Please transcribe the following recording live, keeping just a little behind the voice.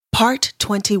Part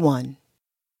 21.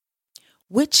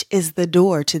 Which is the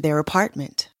door to their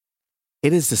apartment?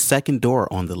 It is the second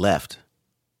door on the left.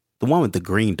 The one with the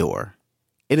green door.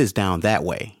 It is down that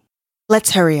way.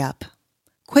 Let's hurry up.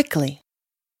 Quickly.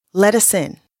 Let us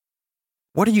in.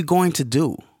 What are you going to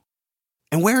do?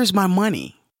 And where is my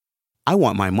money? I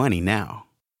want my money now.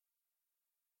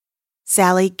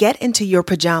 Sally, get into your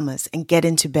pajamas and get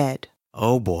into bed.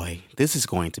 Oh boy, this is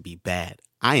going to be bad.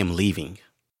 I am leaving.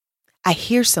 I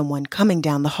hear someone coming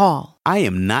down the hall. I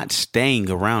am not staying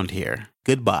around here.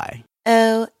 Goodbye.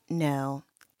 Oh, no.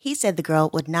 He said the girl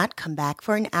would not come back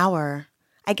for an hour.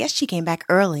 I guess she came back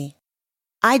early.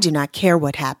 I do not care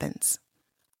what happens.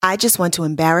 I just want to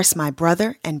embarrass my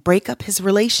brother and break up his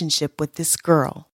relationship with this girl.